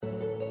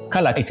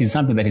Color, it is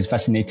something that is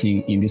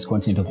fascinating in this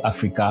continent of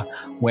Africa,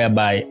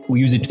 whereby we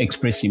use it to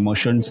express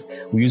emotions.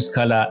 We use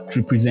color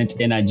to represent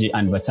energy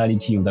and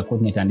vitality of the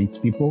continent and its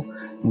people.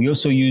 We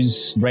also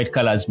use bright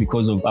colors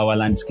because of our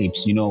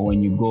landscapes. You know,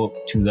 when you go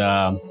to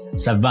the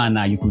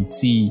savannah, you could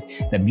see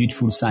the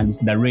beautiful sun,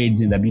 the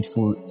reds in the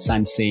beautiful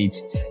sunset.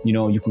 You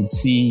know, you could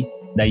see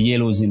the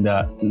yellows in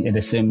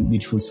the same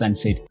beautiful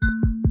sunset.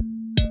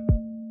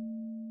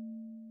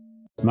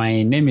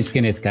 My name is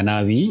Kenneth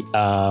Kanaabi.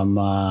 I'm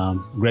a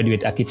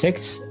graduate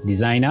architect,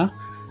 designer.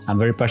 I'm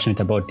very passionate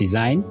about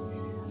design.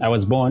 I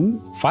was born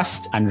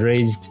first and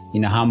raised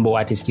in a humble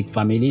artistic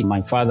family.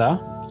 My father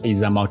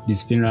is a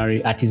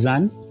multidisciplinary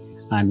artisan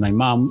and my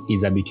mom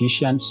is a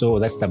beautician. So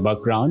that's the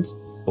background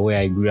where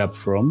I grew up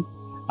from.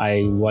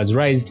 I was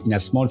raised in a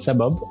small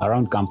suburb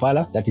around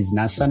Kampala, that is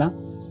Nansana,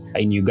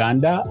 in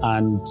Uganda,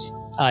 and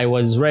I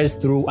was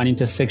raised through an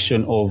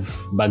intersection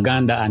of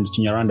Baganda and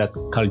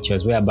Kinyarwanda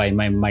cultures, whereby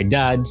my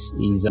dad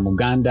is a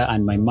Muganda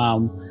and my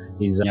mom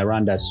is a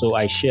Nyarwanda. So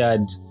I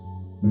shared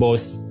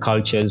both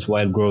cultures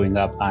while growing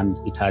up, and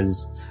it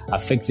has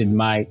affected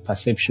my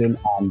perception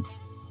and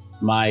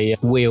my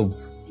way of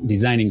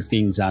designing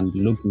things and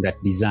looking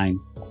at design.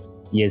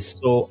 Yes,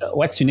 so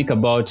what's unique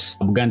about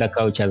Buganda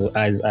culture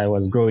as I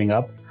was growing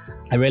up,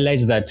 I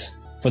realized that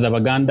for the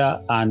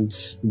Baganda and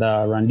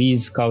the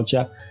Rwandese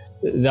culture,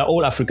 they're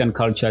all African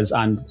cultures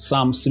and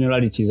some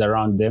similarities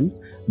around them.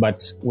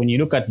 But when you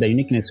look at the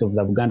uniqueness of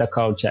the Buganda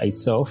culture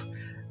itself,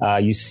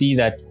 you see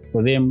that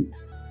for them,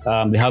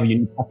 they have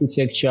unique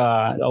architecture,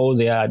 all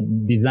their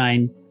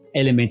design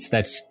elements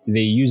that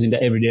they use in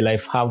their everyday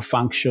life have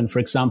function. For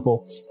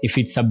example, if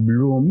it's a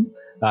broom,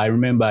 I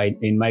remember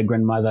in my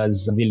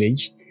grandmother's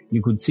village,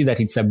 you could see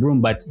that it's a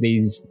broom, but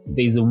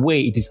there's a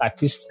way it is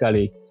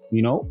artistically,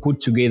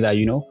 put together,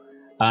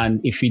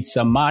 And if it's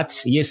a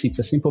mat, yes, it's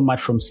a simple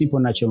mat from simple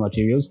natural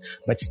materials,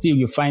 but still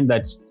you find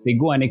that they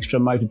go an extra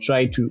mile to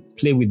try to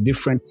play with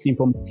different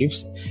simple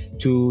motifs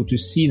to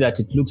see that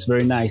it looks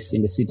very nice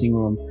in the sitting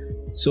room.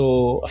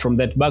 So from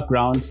that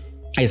background,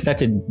 I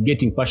started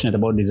getting passionate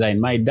about design.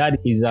 My dad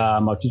is a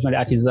multidisciplinary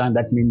artisan.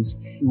 That means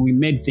we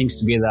made things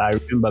together. I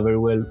remember very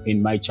well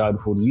in my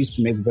childhood, we used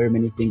to make very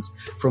many things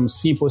from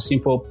simple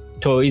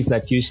toys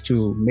that used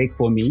to make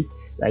for me.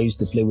 I used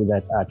to play with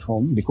that at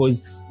home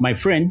because my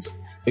friends,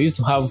 I used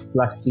to have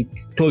plastic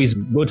toys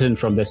gotten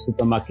from the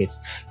supermarket.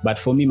 But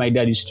for me, my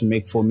dad used to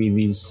make for me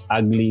these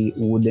ugly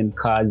wooden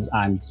cars,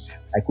 and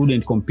I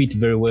couldn't compete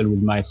very well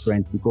with my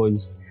friends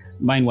because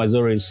mine was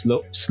always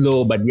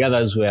slow, but the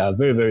others were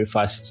very, very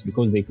fast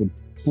because they could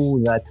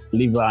pull that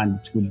lever and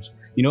could,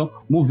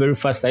 move very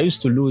fast. I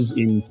used to lose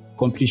in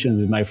competitions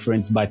with my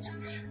friends, but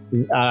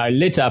I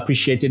later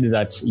appreciated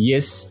that,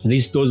 yes,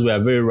 these toys were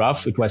very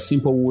rough. It was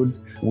simple wood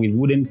with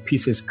wooden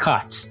pieces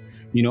cut,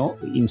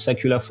 in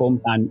circular form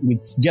and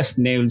with just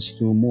nails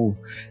to move.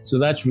 So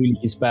that really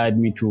inspired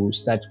me to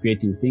start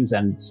creating things.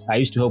 And I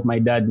used to help my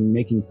dad in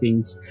making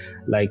things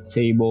like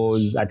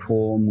tables at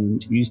home.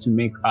 We used to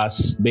make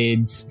us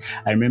beds.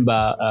 I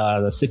remember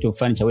the set of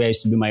furniture where I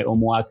used to do my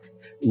homework.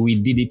 We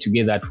did it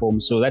together at home.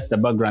 So that's the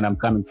background I'm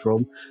coming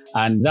from.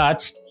 And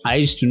that I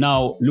used to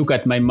now look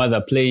at my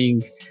mother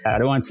playing. I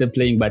don't want to say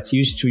playing, but she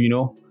used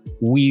to,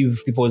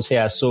 weave people's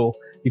hair. So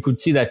you could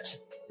see that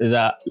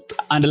the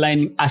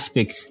underlying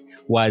aspects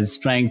was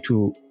trying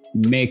to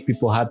make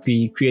people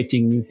happy,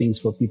 creating new things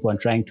for people and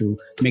trying to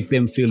make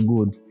them feel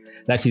good.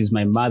 That is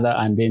my mother,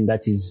 and then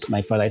that is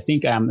my father. I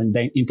think I am in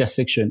the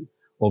intersection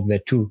of the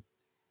two.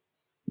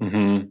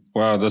 Mm-hmm.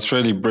 Wow, that's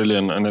really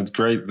brilliant. And it's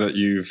great that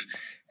you've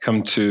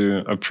come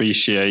to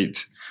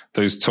appreciate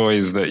those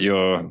toys that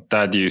your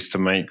dad used to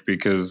make,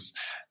 because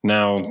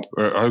now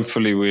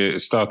hopefully we're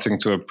starting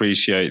to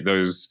appreciate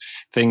those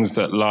things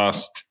that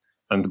last.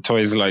 And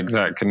toys like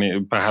that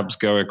can perhaps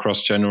go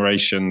across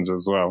generations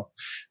as well.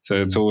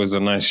 So it's always a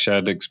nice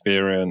shared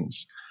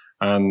experience.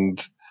 And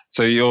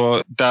so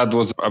your dad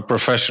was a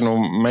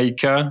professional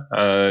maker,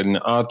 an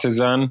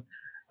artisan,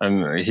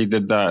 and he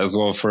did that as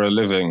well for a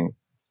living.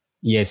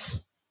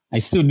 Yes, I'm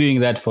still doing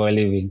that for a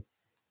living.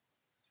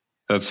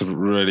 That's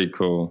really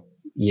cool.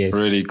 Yes.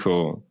 Really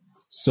cool.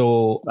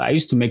 So I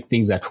used to make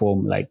things at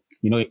home, like,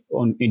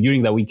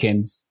 during the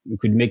weekends, you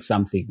could make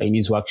something in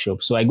his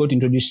workshop. So I got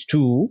introduced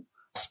to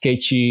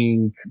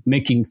sketching,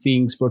 making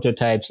things,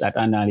 prototypes at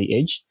an early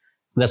age.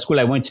 The school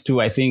I went to,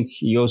 I think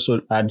he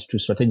also had to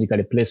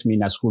strategically place me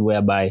in a school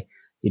whereby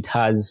it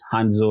has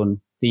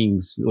hands-on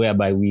things,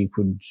 whereby we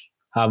could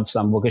have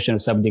some vocational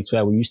subjects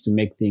where we used to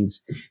make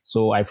things.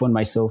 So I found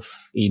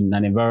myself in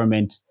an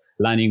environment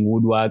learning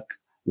woodwork,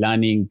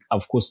 learning,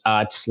 of course,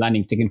 art,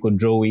 learning technical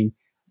drawing,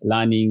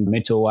 learning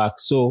metalwork.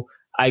 So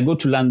I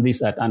got to learn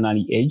this at an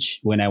early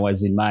age when I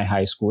was in my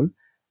high school.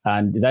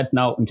 And that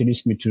now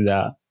introduced me to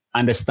the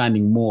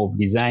understanding more of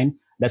design.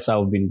 That's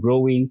how I've been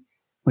growing.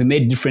 We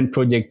made different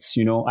projects,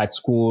 at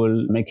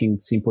school, making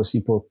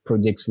simple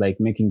projects like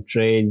making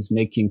trays,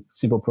 making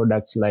simple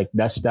products like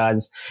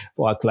dusters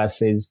for our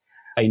classes.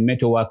 In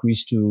metalwork, we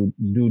used to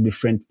do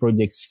different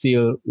projects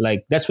still.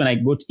 Like that's when I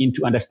got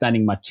into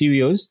understanding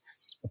materials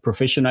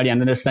professionally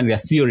and understand the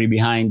theory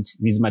behind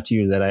these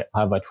materials that I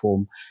have at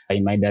home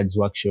in my dad's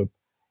workshop.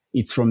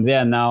 It's from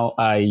there now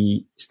I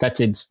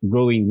started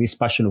growing this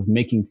passion of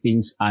making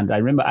things. And I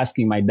remember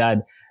asking my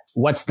dad,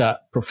 what's the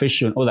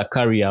profession or the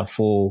career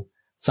for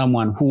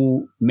someone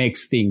who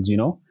makes things,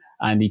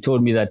 And he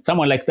told me that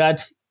someone like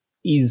that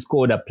is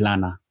called a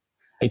planner.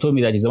 He told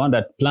me that he's the one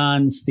that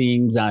plans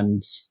things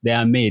and they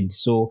are made.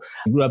 So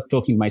I grew up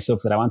talking to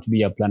myself that I want to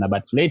be a planner.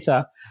 But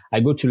later I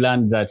got to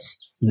learn that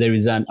there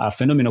is a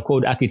phenomenon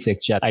called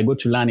architecture. I got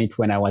to learn it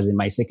when I was in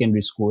my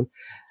secondary school.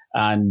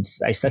 And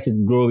I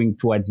started growing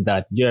towards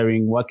that,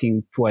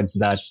 working towards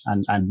that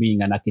and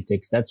being an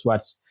architect. That's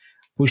what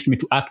pushed me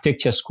to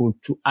architecture school,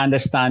 to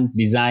understand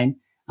design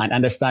and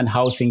understand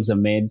how things are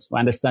made, to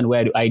understand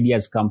where the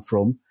ideas come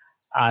from.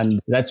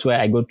 And that's where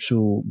I got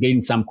to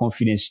gain some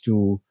confidence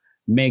to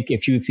make a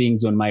few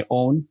things on my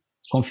own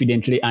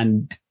confidently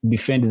and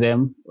defend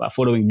them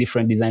following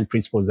different design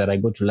principles that I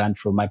got to learn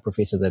from my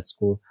professors at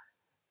school.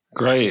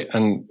 Great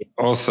and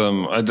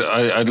awesome.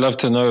 I'd love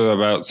to know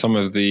about some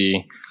of the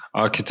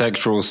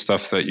architectural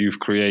stuff that you've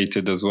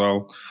created as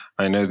well.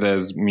 I know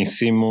there's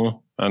Misimu,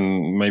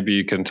 and maybe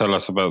you can tell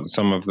us about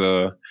some of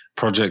the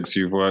projects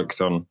you've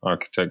worked on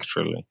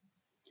architecturally.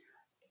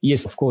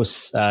 Yes, of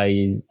course.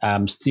 I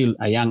am still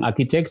a young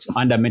architect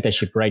under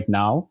mentorship right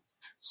now.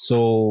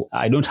 So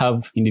I don't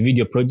have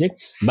individual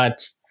projects,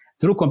 but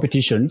through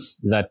competitions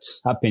that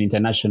happen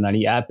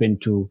internationally, I happen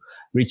to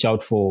reach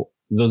out for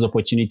those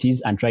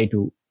opportunities and try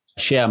to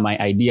share my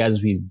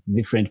ideas with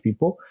different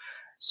people.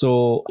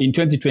 So in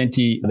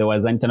 2020, there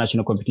was an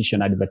international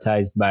competition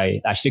advertised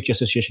by Architecture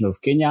Association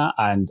of Kenya,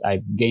 and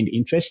I gained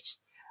interest.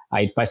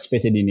 I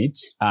participated in it,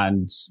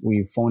 and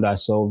we found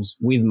ourselves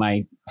with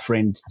my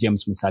friend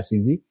James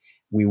Musasizi.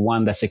 We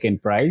won the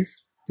second prize.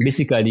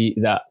 Basically,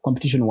 the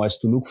competition was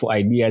to look for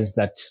ideas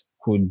that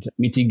could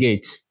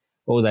mitigate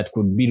or that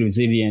could be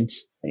resilient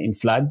in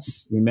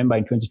floods. Remember,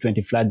 in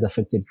 2020, floods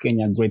affected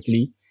Kenya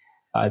greatly.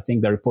 I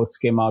think the reports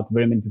came out,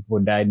 very many people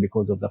died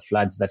because of the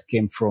floods that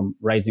came from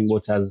rising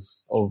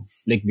waters of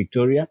Lake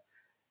Victoria.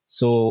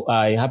 So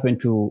I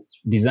happened to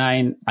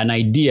design an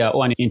idea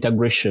or an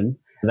integration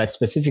that's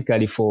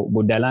specifically for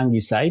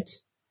Budalangi site.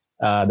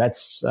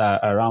 That's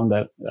around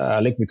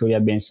the Lake Victoria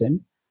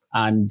Basin.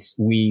 And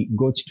we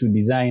got to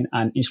design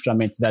an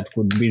instrument that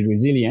could be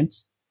resilient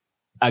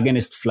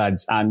against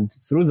floods. And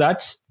through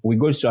that, we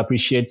got to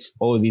appreciate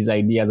all these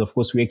ideas. Of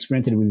course, we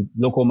experimented with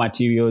local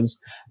materials,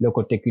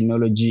 local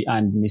technology,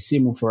 and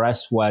Misimu for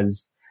us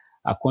was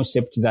a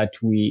concept that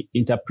we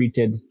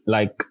interpreted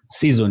like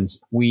seasons.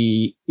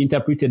 We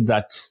interpreted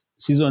that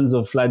seasons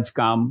of floods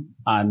come,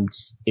 and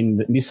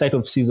in this site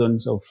of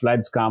seasons of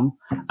floods come,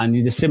 and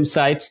in the same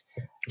site,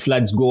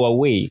 floods go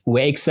away.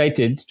 We're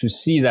excited to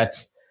see that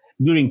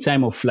during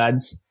time of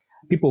floods,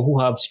 people who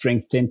have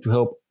strength tend to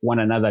help one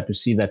another to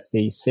see that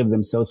they save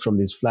themselves from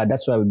this flood.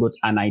 That's why we got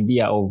an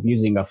idea of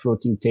using a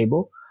floating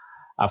table,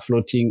 a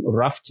floating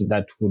raft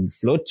that would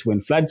float.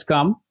 When floods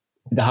come,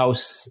 the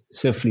house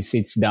safely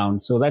sits down.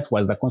 So that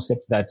was the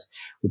concept that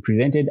we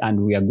presented,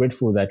 and we are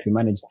grateful that we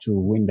managed to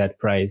win that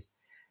prize.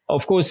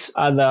 Of course,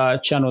 other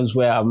channels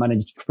where I've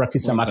managed to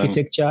practice some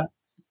architecture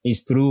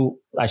is through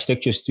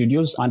architecture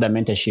studios under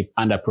mentorship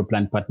under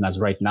Proplan Partners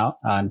right now.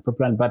 And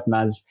Proplan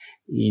Partners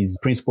is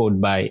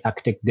principled by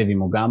architect Devi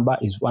Mugamba,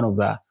 is one of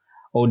the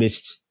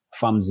oldest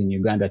firms in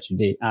Uganda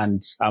today.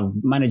 And I've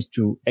managed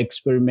to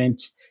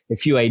experiment a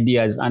few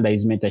ideas under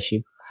his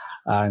mentorship.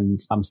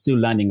 And I'm still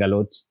learning a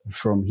lot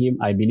from him.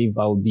 I believe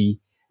I'll be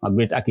a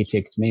great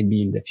architect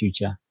maybe in the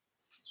future.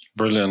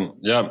 Brilliant.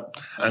 Yeah.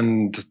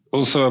 And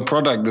also a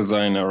product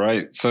designer,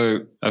 right? So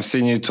I've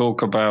seen you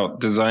talk about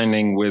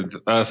designing with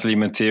earthly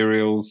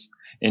materials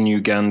in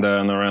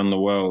Uganda and around the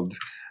world.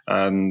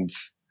 And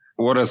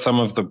what are some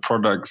of the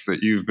products that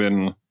you've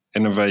been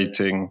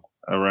innovating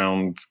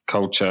around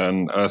culture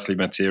and earthly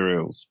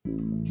materials?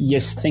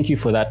 Yes, thank you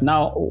for that.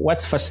 Now,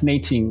 what's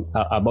fascinating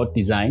about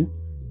design,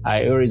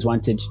 I always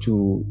wanted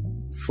to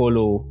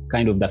follow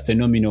kind of the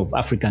phenomenon of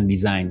African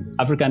design.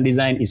 African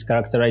design is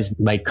characterized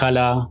by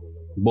color,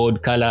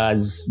 bold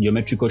colors,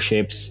 geometrical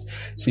shapes,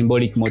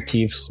 symbolic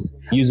motifs,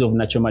 use of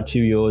natural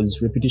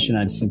materials, repetition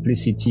and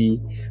simplicity,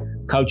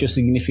 cultural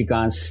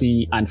significance,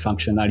 and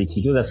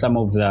functionality. Those are some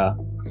of the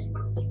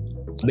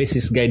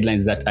basis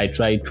guidelines that I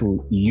try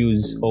to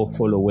use or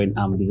follow when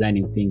I'm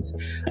designing things.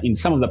 In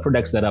some of the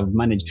products that I've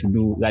managed to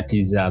do, that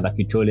is the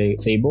Kitole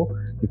table,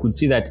 you could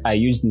see that I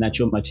used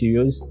natural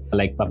materials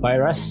like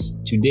papyrus.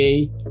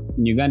 Today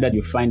in Uganda,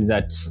 you find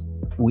that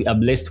we are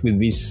blessed with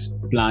this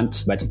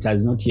plant, but it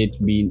has not yet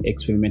been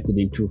experimented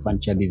into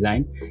furniture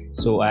design.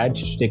 So I had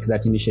to take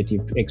that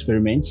initiative to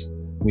experiment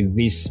with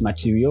this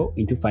material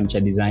into furniture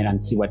design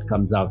and see what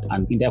comes out.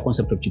 And the entire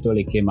concept of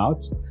Chitole came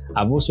out.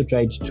 I've also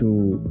tried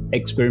to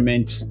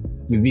experiment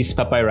with this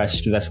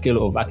papyrus to the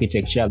scale of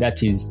architecture.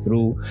 That is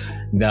through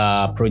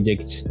the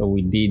project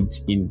we did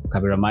in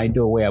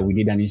Kaberamaido, where we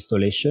did an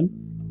installation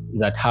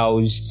that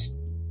housed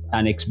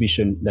an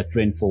exhibition that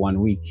ran for 1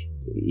 week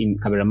in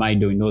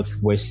Kaberamaido, in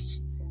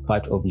northwest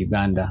part of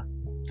Uganda.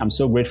 I'm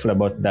so grateful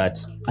about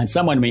that. And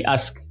someone may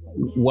ask,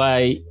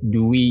 why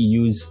do we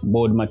use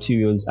board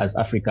materials as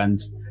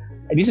Africans?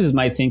 This is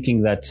my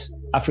thinking that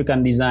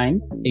African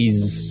design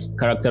is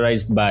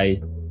characterized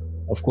by,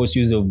 of course,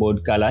 use of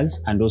bold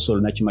colors and also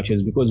natural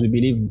materials, because we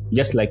believe,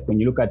 just like when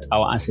you look at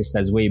our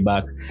ancestors way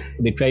back,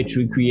 they tried to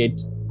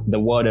recreate the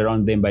world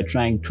around them by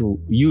trying to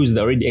use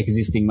the already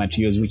existing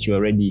materials, which were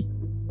already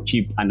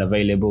cheap and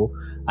available,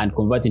 and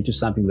convert into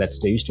something that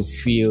they used to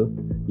feel,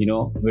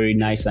 very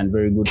nice and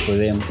very good for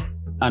them.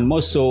 And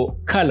more so,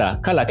 color,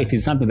 it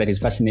is something that is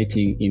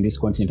fascinating in this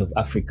continent of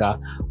Africa,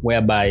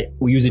 whereby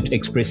we use it to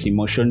express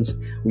emotions.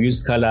 We use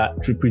color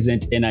to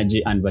represent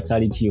energy and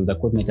vitality of the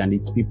continent and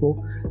its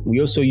people. We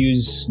also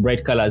use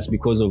bright colors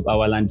because of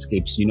our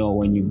landscapes.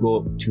 When you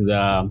go to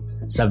the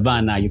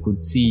savannah, you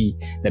could see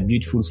the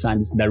beautiful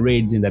sun, the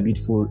reds in the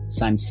beautiful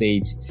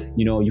sunset.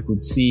 You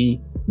could see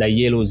the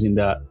yellows in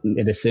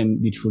the same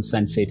beautiful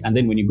sunset. And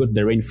then when you go to the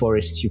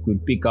rainforest, you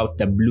could pick out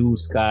the blue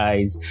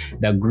skies,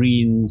 the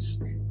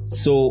greens.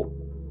 So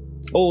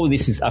all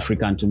this is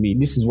African to me.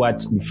 This is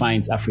what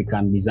defines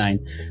African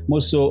design.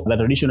 More so, the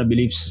traditional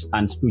beliefs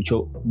and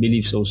spiritual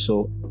beliefs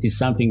also is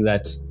something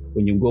that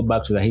when you go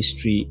back to the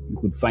history, you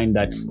could find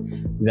that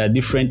there are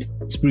different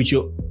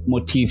spiritual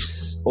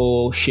motifs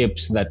or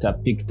shapes that are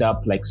picked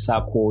up, like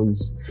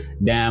circles,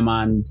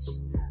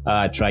 diamonds,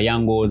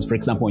 triangles. For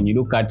example, when you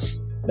look at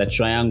the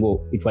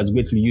triangle, it was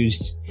greatly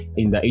used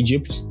in the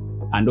Egypt.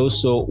 And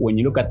also, when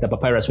you look at the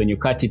papyrus, when you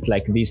cut it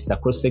like this, the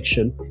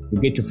cross-section,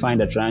 you get to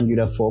find a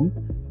triangular form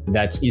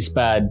that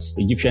inspired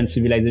Egyptian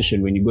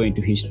civilization. When you go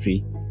into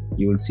history,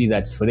 you will see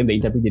that for them, they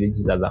interpreted it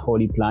as a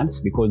holy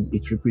plant because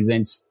it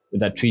represents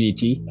the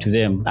Trinity to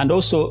them. And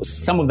also,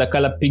 some of the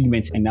color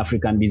pigments in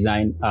African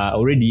design are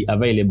already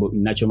available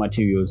in natural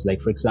materials.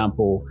 Like, for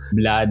example,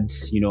 blood,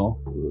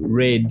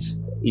 red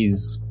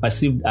is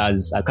perceived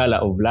as a color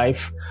of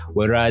life,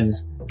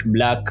 whereas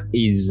black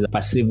is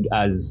perceived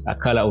as a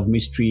color of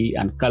mystery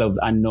and color of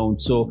the unknown.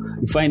 So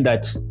you find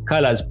that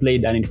colors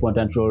played an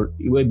important role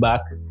way back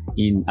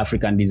in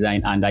African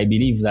design. And I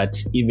believe that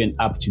even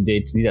up to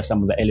date, these are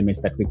some of the elements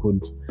that we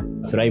could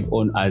thrive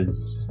on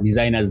as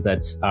designers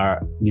that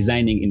are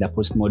designing in the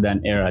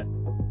postmodern era.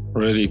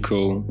 Really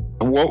cool.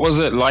 What was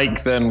it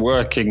like then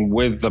working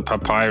with the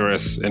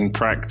papyrus in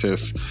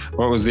practice?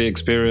 What was the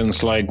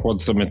experience like?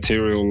 What's the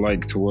material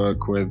like to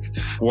work with?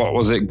 What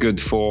was it good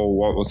for?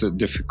 What was it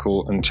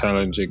difficult and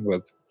challenging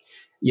with?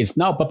 Yes,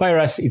 now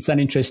papyrus, it's an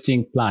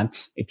interesting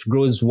plant. It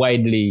grows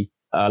widely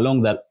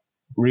along the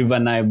River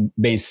Nile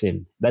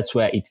basin. That's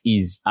where it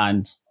is.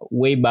 And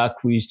way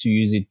back, we used to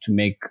use it to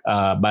make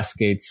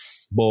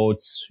baskets,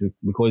 boats,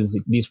 because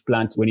this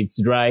plant, when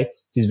it's dry, it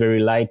is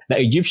very light.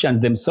 The Egyptians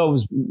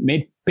themselves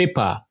made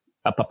paper,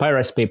 a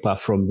papyrus paper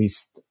from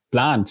this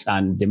plant,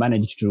 and they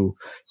managed to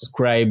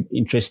scribe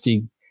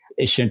interesting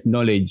ancient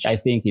knowledge. I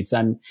think it's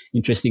an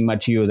interesting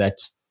material that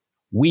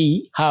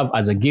we have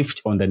as a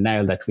gift on the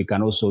Nile that we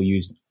can also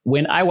use.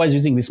 When I was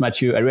using this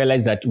material, I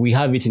realized that we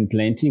have it in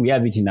plenty. We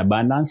have it in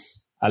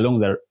abundance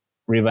along the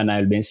River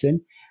Nile basin.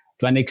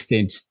 To an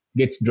extent,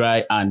 gets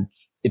dry and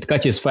it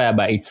catches fire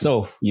by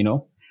itself,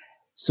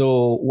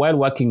 So while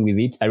working with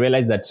it, I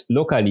realized that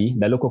locally,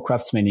 the local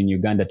craftsmen in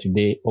Uganda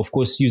today, of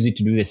course, use it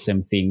to do the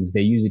same things. They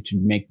use it to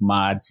make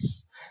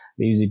mats.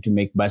 They use it to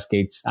make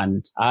baskets.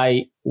 And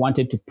I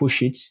wanted to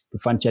push it to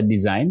furniture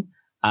design.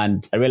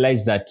 And I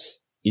realized that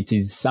it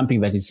is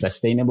something that is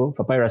sustainable.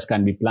 Papyrus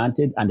can be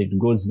planted and it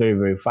grows very,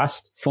 very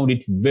fast. Found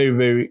it very,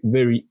 very,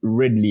 very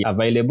readily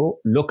available,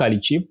 locally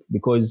cheap,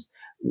 because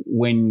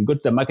when you go to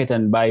the market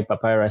and buy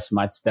papyrus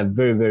mats, they're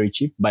very, very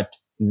cheap. But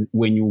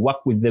when you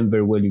work with them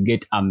very well, you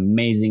get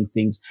amazing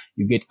things.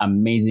 You get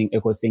amazing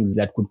eco things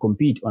that could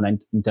compete on an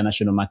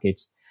international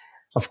market.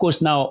 Of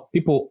course, now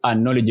people are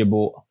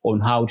knowledgeable on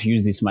how to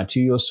use this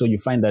material. So you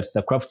find that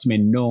the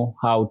craftsmen know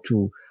how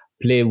to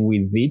play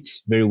with it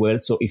very well.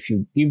 So if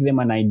you give them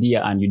an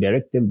idea and you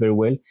direct them very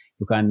well,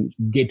 you can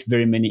get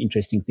very many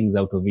interesting things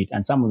out of it.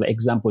 And some of the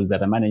examples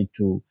that I managed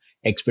to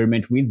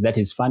experiment with, that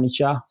is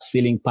furniture,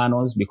 ceiling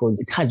panels, because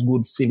it has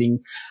good ceiling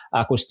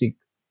acoustic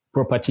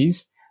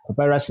properties.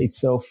 Papyrus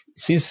itself,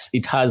 since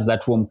it has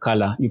that warm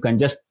color, you can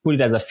just put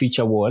it as a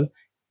feature wall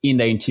in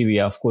the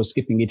interior, of course,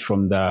 keeping it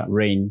from the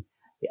rain.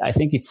 I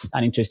think it's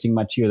an interesting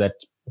material that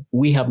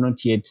we have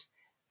not yet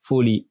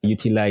fully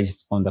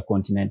utilized on the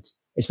continent,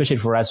 especially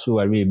for us who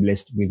are really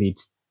blessed with it.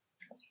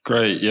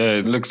 Great. Yeah,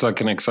 it looks like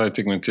an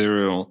exciting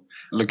material.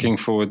 Looking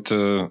forward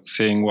to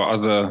seeing what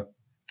other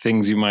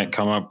things you might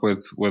come up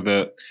with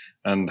it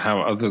and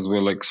how others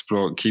will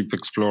keep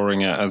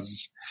exploring it.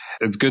 As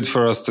it's good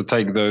for us to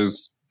take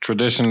those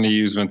traditionally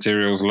used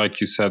materials, like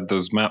you said,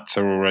 those mats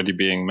are already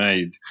being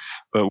made,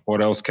 but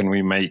what else can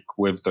we make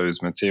with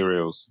those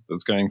materials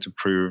that's going to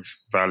prove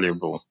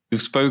valuable?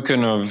 You've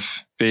spoken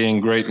of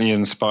being greatly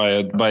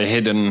inspired by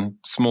hidden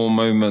small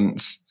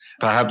moments.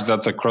 Perhaps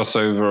that's a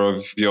crossover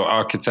of your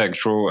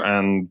architectural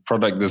and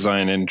product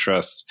design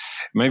interests.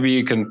 Maybe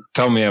you can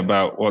tell me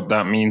about what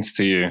that means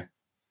to you.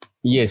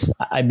 Yes,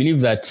 I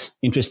believe that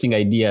interesting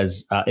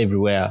ideas are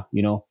everywhere,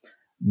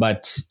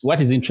 But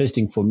what is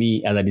interesting for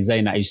me as a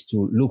designer is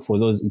to look for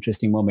those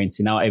interesting moments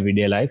in our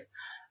everyday life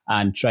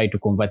and try to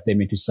convert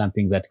them into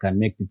something that can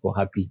make people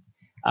happy.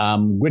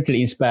 I'm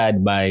greatly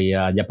inspired by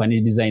a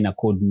Japanese designer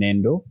called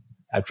Nendo.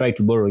 I try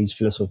to borrow his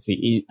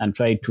philosophy and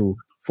try to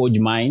forge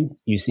mine,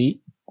 you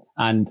see.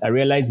 And I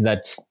realized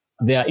that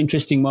there are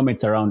interesting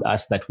moments around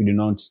us that we do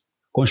not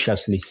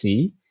consciously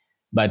see,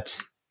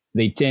 but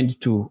they tend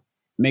to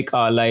make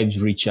our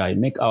lives richer,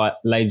 make our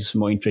lives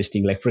more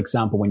interesting. Like, for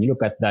example, when you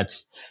look at that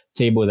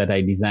table that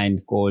I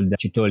designed called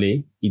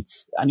Chitole,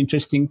 it's an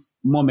interesting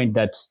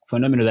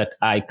phenomenon that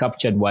I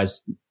captured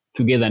was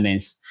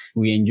togetherness.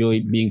 We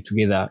enjoy being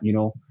together,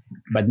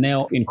 But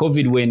now in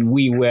COVID, when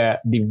we were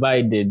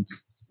divided,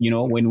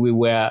 when we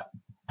were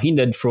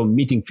hindered from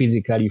meeting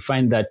physically, you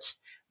find that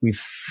we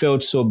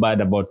felt so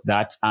bad about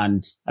that.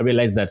 And I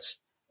realized that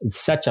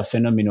such a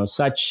phenomenon,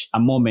 such a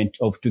moment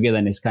of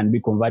togetherness can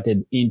be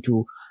converted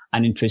into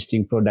an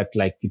interesting product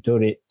like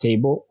Kitore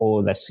table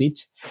or the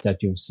seat that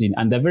you've seen.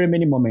 And there are very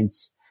many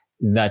moments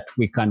that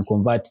we can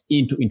convert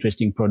into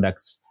interesting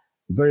products.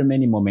 Very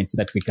many moments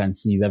that we can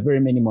see. There are very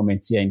many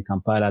moments here in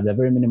Kampala. There are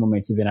very many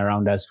moments even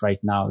around us right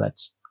now that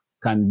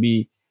can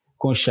be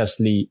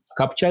consciously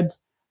captured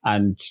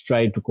and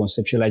try to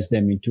conceptualize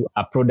them into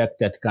a product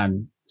that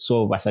can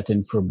solve a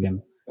certain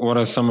problem. What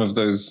are some of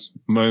those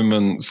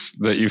moments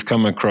that you've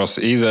come across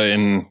either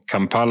in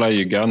Kampala,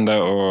 Uganda,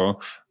 or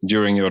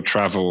during your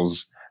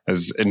travels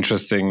as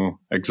interesting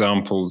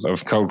examples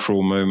of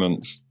cultural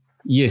moments?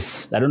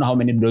 Yes, I don't know how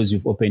many doors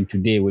you've opened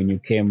today when you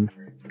came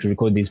to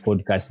record this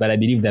podcast, but I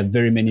believe there are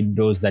very many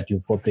doors that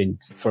you've opened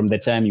from the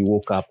time you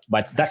woke up.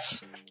 But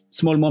that's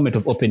small moment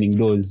of opening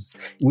doors.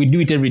 We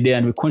do it every day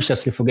and we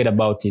consciously forget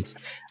about it.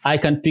 I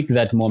can pick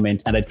that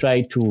moment and I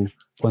try to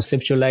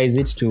conceptualize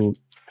it, to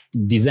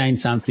design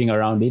something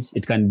around it.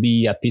 It can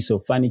be a piece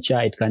of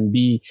furniture. It can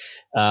be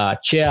a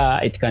chair.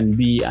 It can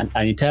be an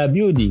entire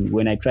building.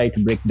 When I try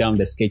to break down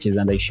the sketches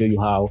and I show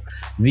you how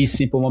this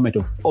simple moment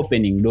of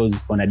opening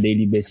doors on a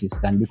daily basis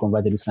can be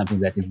converted to something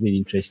that is really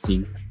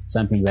interesting,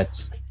 something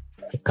that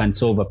can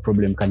solve a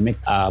problem, can make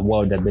our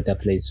world a better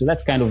place. So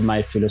that's kind of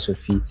my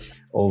philosophy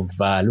of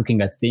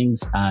looking at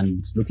things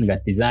and looking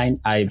at design.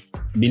 I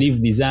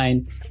believe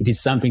design, it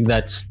is something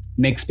that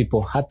makes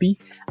people happy.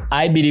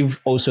 I believe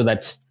also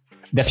that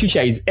the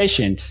future is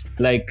ancient,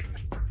 like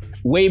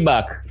way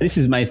back. This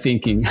is my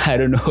thinking. I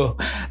don't know.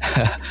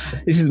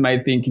 This is my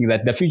thinking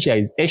that the future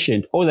is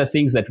ancient. All the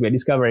things that we're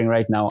discovering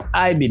right now,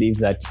 I believe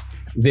that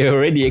they're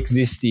already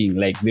existing,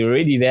 like they're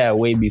already there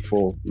way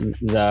before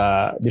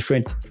the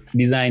different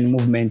design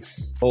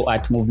movements or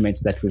art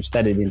movements that we've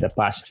studied in the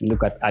past. You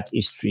look at art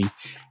history,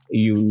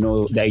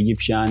 the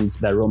Egyptians,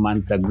 the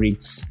Romans, the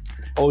Greeks,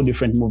 all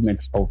different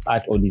movements of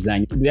art or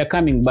design. They're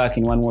coming back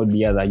in one way or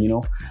the other,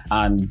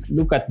 and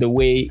look at the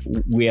way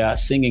we are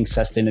singing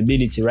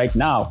sustainability right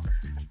now.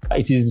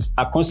 It is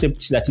a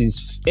concept that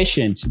is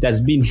ancient. It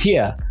has been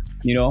here,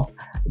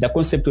 the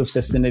concept of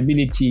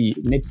sustainability,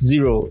 net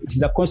zero. It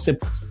is a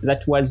concept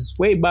that was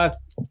way back.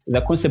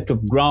 The concept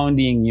of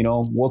grounding,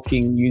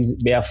 walking,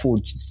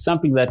 barefoot,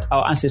 something that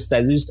our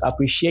ancestors used to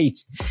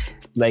appreciate.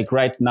 Like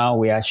right now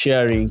we are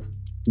sharing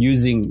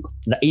using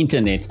the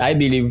internet. I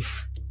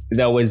believe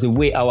there was a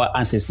way our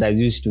ancestors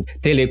used to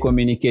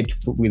telecommunicate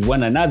with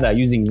one another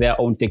using their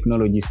own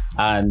technologies,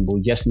 and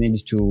we just need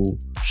to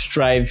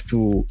strive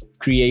to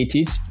create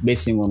it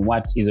based on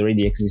what is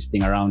already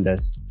existing around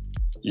us.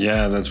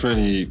 Yeah, that's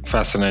really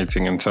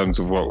fascinating in terms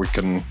of what we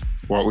can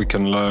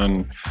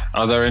learn.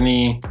 Are there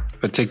any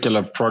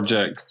particular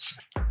projects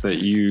that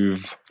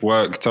you've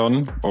worked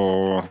on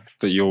or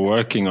that you're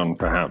working on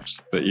perhaps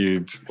that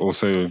you'd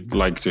also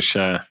like to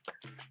share?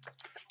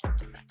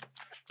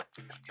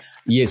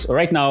 Yes,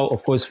 right now,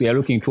 of course, we are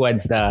looking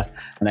towards the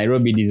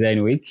Nairobi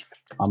Design Week.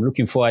 I'm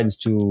looking forward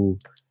to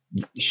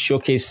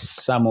showcase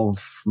some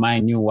of my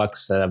new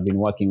works that I've been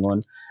working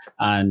on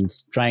and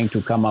trying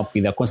to come up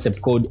with a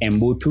concept called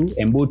Mbutu.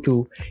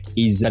 Mbutu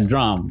is a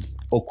drum,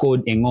 or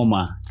called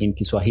engoma in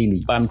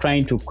Kiswahili. I'm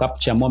trying to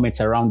capture moments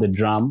around the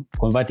drum,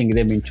 converting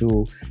them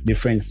into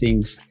different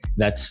things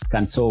that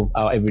can solve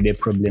our everyday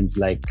problems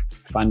like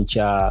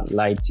furniture,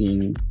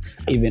 lighting,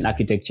 even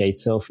architecture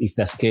itself, if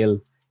the scale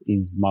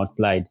is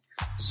multiplied.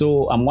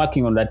 So I'm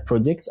working on that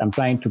project. I'm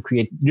trying to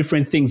create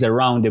different things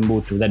around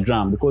Mbutu, the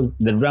drum, because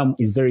the drum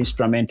is very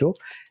instrumental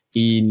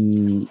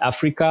in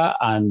Africa,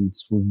 and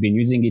we've been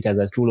using it as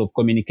a tool of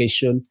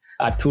communication,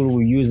 a tool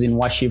we use in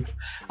worship,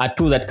 a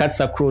tool that cuts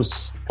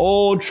across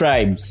all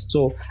tribes.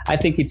 So I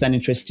think it's an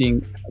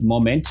interesting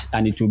moment,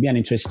 and it will be an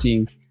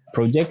interesting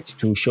project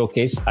to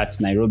showcase at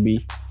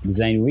Nairobi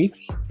Design Week.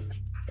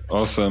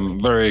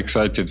 Awesome. Very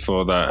excited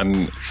for that,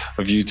 and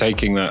of you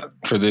taking that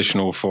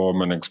traditional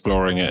form and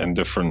exploring it in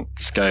different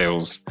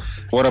scales.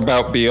 What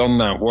about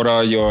beyond that? What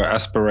are your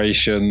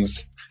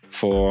aspirations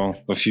for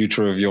the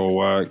future of your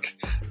work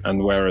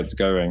and where it's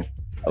going?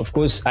 Of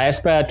course, I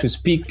aspire to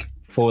speak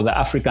for the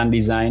African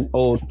design,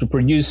 or to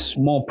produce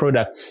more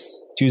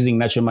products using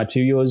natural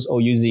materials or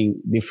using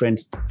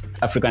different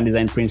African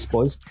design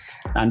principles.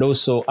 And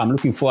also, I'm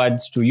looking forward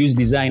to use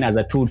design as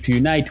a tool to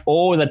unite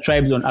all the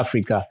tribes on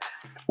Africa.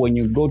 When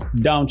you go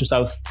down to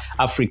South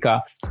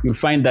Africa, you'll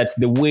find that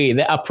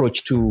their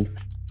approach to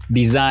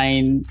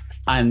design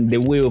and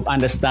the way of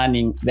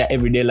understanding their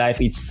everyday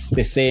life, it's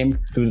the same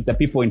to the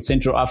people in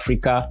Central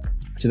Africa,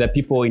 to the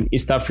people in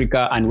East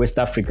Africa and West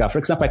Africa. For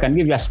example, I can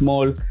give you a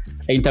small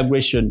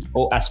integration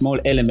or a small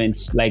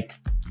element like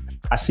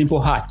a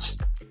simple hut.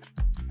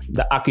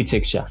 The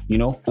architecture,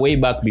 way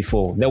back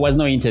before, there was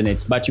no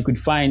internet, but you could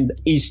find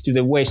east to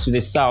the west to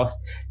the south.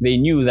 They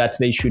knew that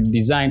they should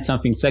design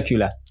something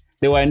secular.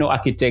 There were no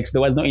architects,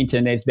 there was no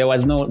internet, there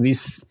was no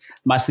this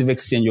massive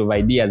exchange of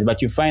ideas,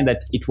 but you find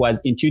that it was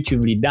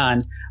intuitively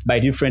done by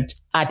different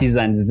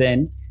artisans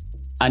then,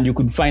 and you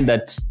could find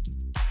that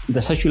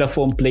the circular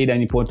form played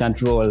an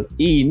important role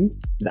in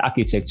the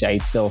architecture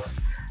itself.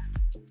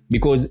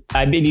 Because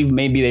I believe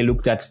maybe they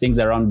looked at things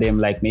around them,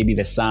 like maybe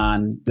the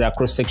sun, the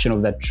cross-section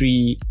of the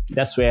tree.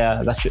 That's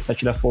where that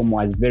circular form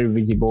was very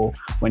visible.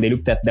 When they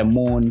looked at the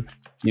moon,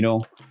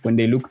 when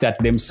they looked at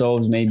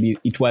themselves, maybe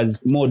it was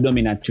more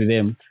dominant to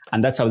them.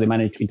 And that's how they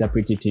managed to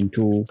interpret it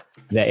into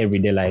their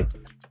everyday life.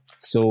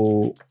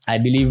 So I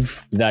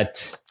believe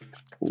that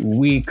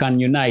we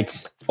can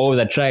unite all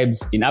the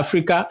tribes in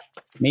Africa,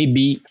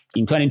 maybe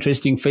into an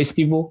interesting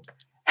festival.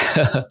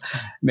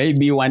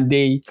 Maybe one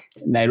day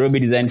Nairobi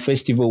Design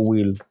Festival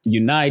will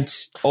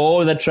unite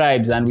all the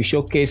tribes and we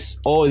showcase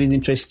all these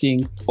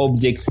interesting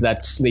objects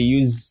that they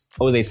use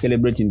or they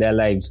celebrate in their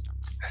lives.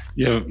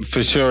 Yeah,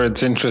 for sure.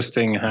 It's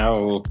interesting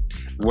how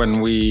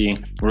when we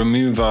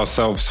remove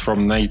ourselves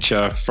from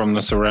nature, from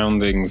the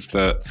surroundings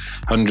that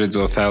hundreds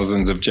or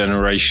thousands of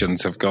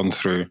generations have gone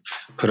through,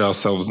 put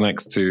ourselves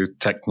next to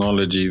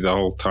technology the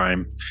whole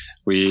time,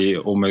 we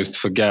almost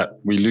forget,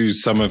 we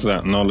lose some of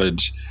that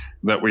knowledge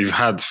that we've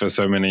had for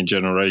so many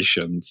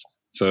generations.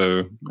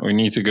 So we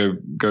need to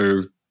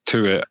go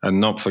to it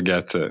and not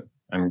forget it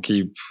and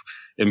keep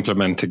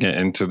implementing it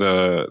into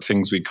the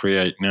things we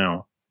create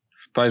now.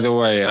 By the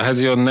way,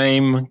 has your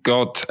name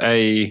got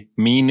a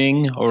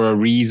meaning or a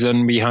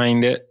reason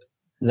behind it?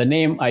 The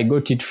name, I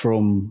got it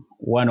from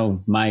one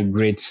of my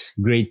great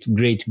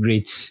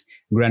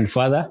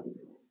grandfather.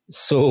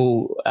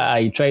 So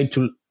I tried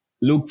to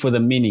look for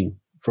the meaning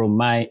from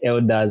my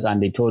elders,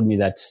 and they told me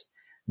that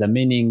the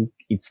meaning,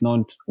 it's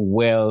not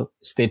well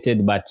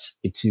stated, but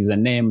it is a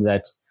name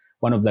that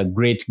one of the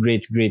great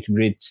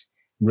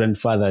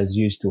grandfathers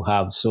used to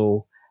have.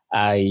 So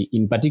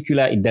in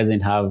particular, it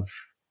doesn't have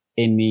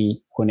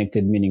any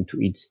connected meaning to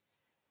it.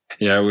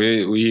 Yeah,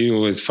 we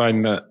always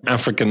find that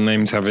African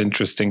names have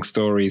interesting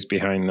stories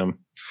behind them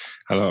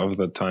a lot of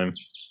the time.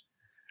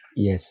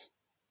 Yes.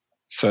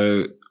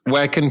 So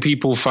where can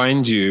people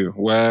find you?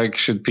 Where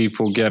should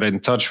people get in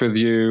touch with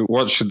you?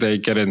 What should they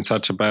get in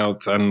touch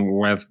about? And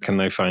where can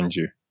they find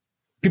you?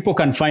 People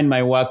can find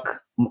my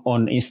work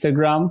on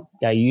Instagram.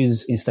 I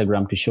use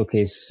Instagram to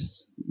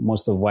showcase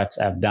most of what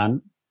I've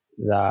done.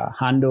 The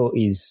handle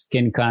is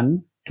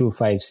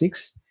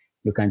kenkan256.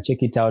 You can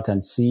check it out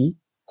and see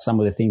some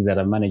of the things that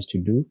I've managed to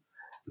do.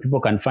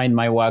 People can find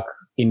my work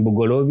in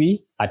Bugolobi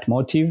at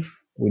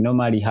Motive. We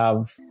normally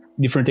have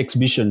different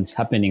exhibitions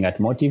happening at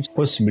Motive.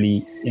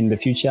 Possibly in the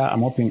future,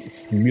 I'm hoping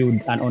to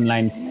build an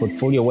online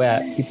portfolio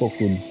where people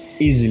could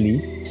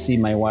easily see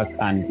my work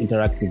and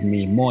interact with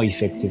me more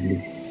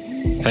effectively.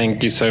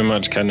 Thank you so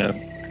much, Kenneth.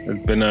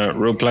 It's been a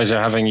real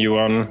pleasure having you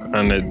on,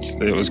 and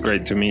it was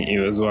great to meet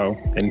you as well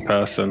in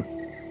person.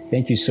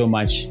 Thank you so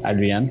much,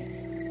 Adrian.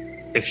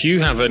 If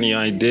you have any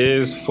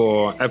ideas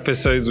for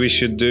episodes we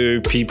should do,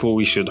 people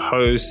we should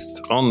host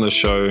on the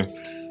show,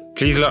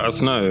 please let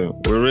us know.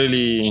 We're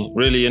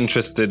really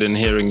interested in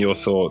hearing your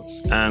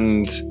thoughts.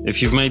 And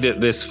if you've made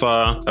it this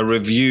far, a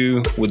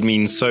review would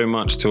mean so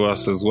much to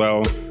us as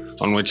well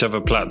on whichever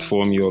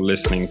platform you're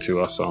listening to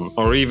us on,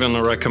 or even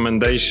a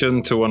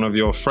recommendation to one of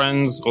your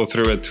friends or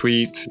through a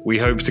tweet. We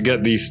hope to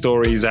get these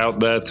stories out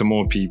there to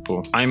more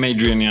people. I'm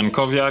Adrian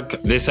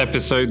Jankowiak. This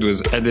episode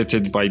was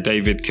edited by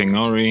David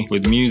Kingori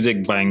with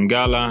music by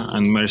Ngala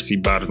and Mercy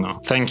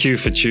Barno. Thank you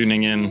for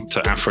tuning in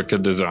to Africa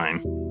Design.